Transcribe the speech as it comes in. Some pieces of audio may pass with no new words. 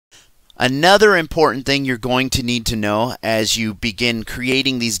Another important thing you're going to need to know as you begin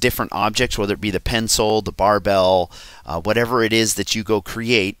creating these different objects, whether it be the pencil, the barbell, whatever it is that you go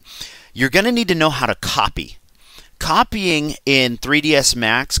create, you're going to need to know how to copy. Copying in 3ds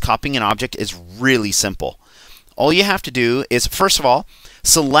Max, copying an object is really simple. All you have to do is, first of all,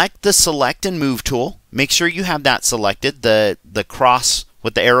 select the Select and Move tool. Make sure you have that selected, the cross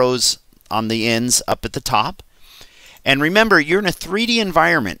with the arrows on the ends up at the top. And remember, you're in a 3D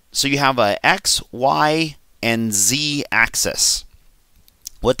environment, so you have a X, Y, and Z axis.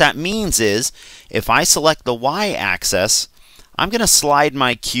 What that means is, if I select the Y axis, I'm going to slide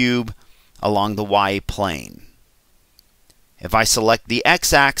my cube along the Y plane. If I select the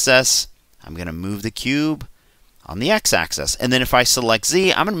X axis, I'm going to move the cube on the X axis. And then if I select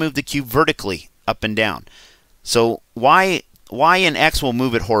Z, I'm going to move the cube vertically up and down. So Y and X will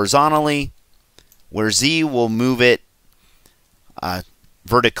move it horizontally, where Z will move it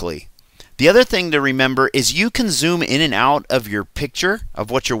vertically. The other thing to remember is you can zoom in and out of your picture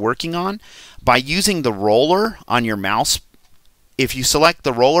of what you're working on by using the roller on your mouse. If you select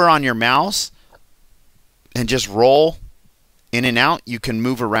the roller on your mouse and just roll in and out, you can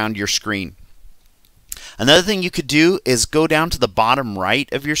move around your screen. Another thing you could do is go down to the bottom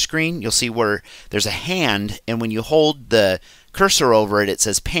right of your screen. You'll see where there's a hand, and when you hold the cursor over it, it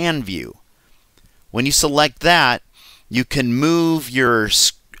says Pan View. When you select that, you can move your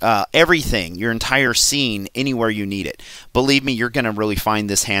everything, your entire scene, anywhere you need it. Believe me, you're going to really find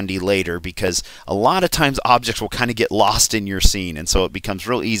this handy later, because a lot of times objects will kind of get lost in your scene, and so it becomes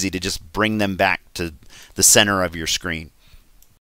real easy to just bring them back to the center of your screen.